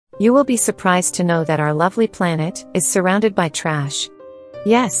You will be surprised to know that our lovely planet is surrounded by trash.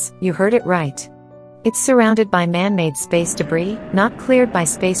 Yes, you heard it right. It's surrounded by man-made space debris, not cleared by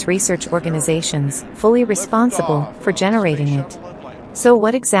space research organizations, fully responsible for generating it. So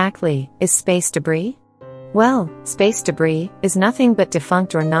what exactly is space debris? Well, space debris is nothing but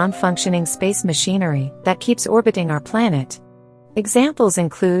defunct or non-functioning space machinery that keeps orbiting our planet. Examples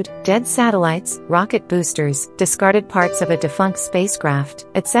include dead satellites, rocket boosters, discarded parts of a defunct spacecraft,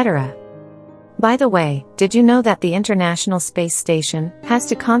 etc. By the way, did you know that the International Space Station has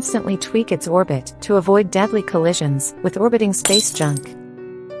to constantly tweak its orbit to avoid deadly collisions with orbiting space junk?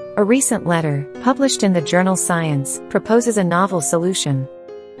 A recent letter, published in the journal Science, proposes a novel solution.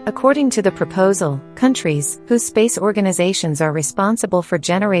 According to the proposal, countries whose space organizations are responsible for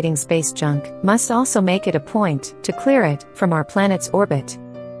generating space junk must also make it a point to clear it from our planet's orbit.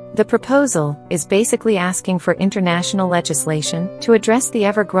 The proposal is basically asking for international legislation to address the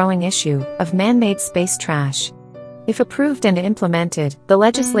ever-growing issue of man-made space trash. If approved and implemented, the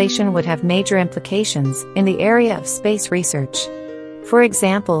legislation would have major implications in the area of space research. For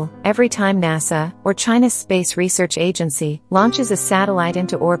example, every time NASA, or China's Space Research Agency, launches a satellite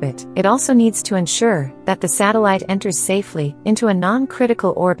into orbit, it also needs to ensure that the satellite enters safely into a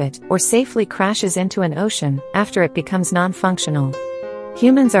non-critical orbit or safely crashes into an ocean after it becomes non-functional.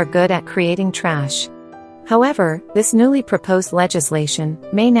 Humans are good at creating trash. However, this newly proposed legislation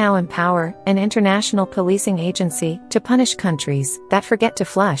may now empower an international policing agency to punish countries that forget to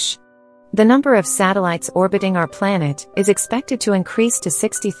flush. The number of satellites orbiting our planet is expected to increase to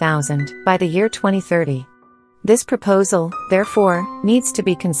 60,000 by the year 2030. This proposal, therefore, needs to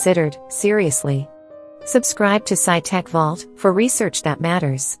be considered seriously. Subscribe to SciTech Vault for research that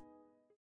matters.